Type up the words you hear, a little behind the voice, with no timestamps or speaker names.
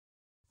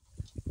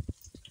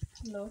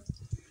Hello.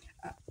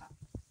 Uh,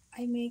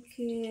 I make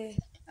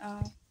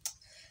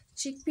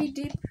chickpea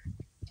dip.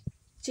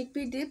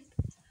 Chickpea dip.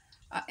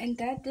 In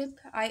that dip,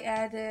 I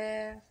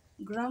add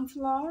gram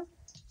flour,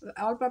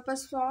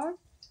 all-purpose flour,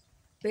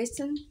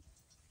 besan,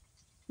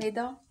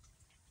 maida,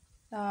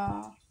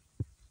 uh,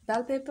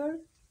 bell pepper,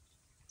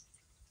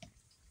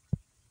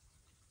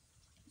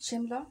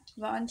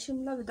 one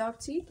shimla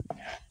without seed,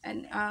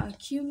 and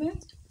cumin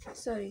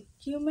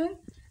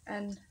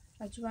and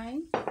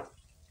ajwain,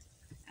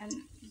 and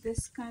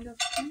this kind of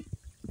thing,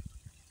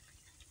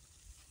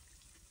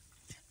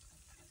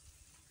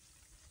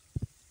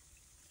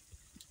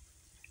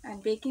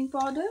 and baking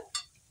powder.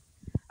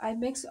 I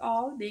mix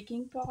all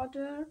baking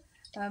powder,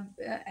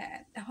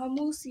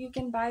 hummus you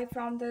can buy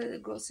from the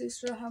grocery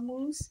store,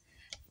 hummus,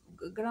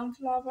 gram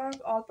flour,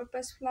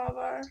 all-purpose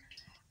flour,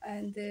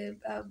 and the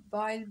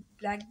boiled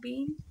black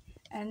bean,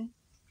 and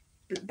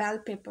bell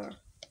pepper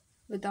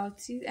without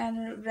seed,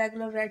 and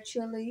regular red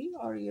chili,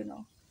 or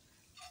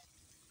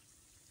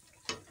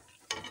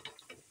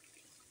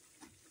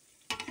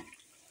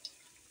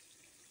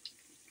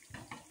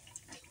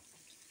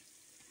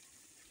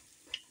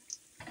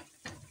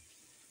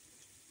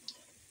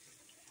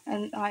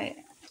and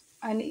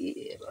and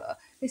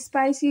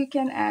spice you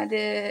can add,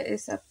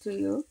 is up to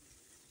you,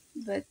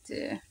 but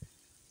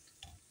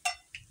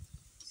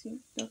see,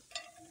 look.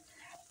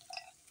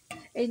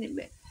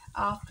 Anyway,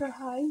 after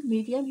high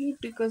medium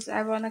heat, because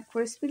I want a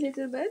crispy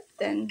little bit,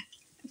 then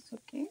it's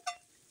okay.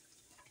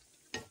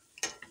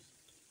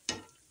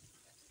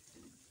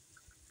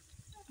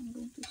 I'm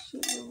going to show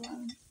you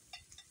one.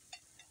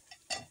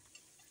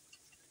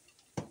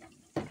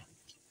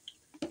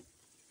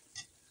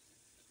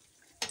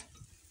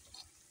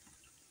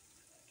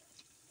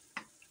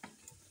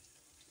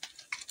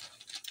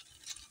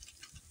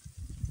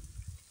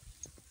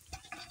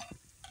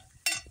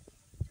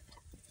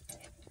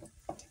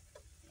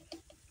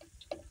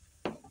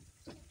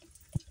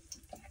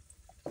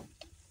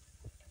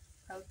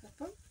 Bell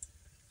pepper.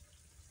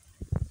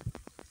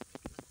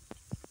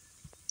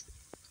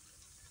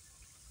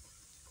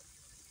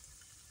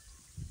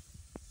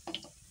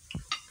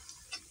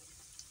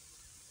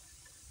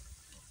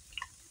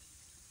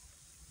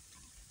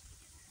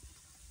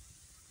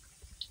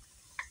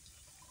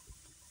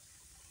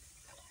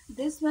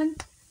 This one,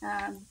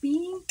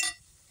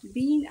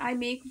 bean I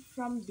make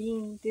from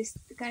bean. This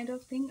kind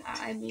of thing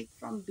I make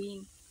from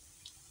bean,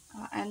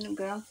 and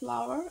gram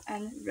flour,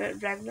 and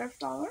regular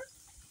flour,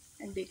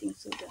 and baking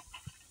soda.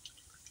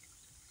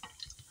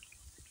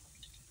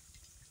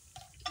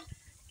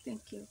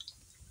 Thank you.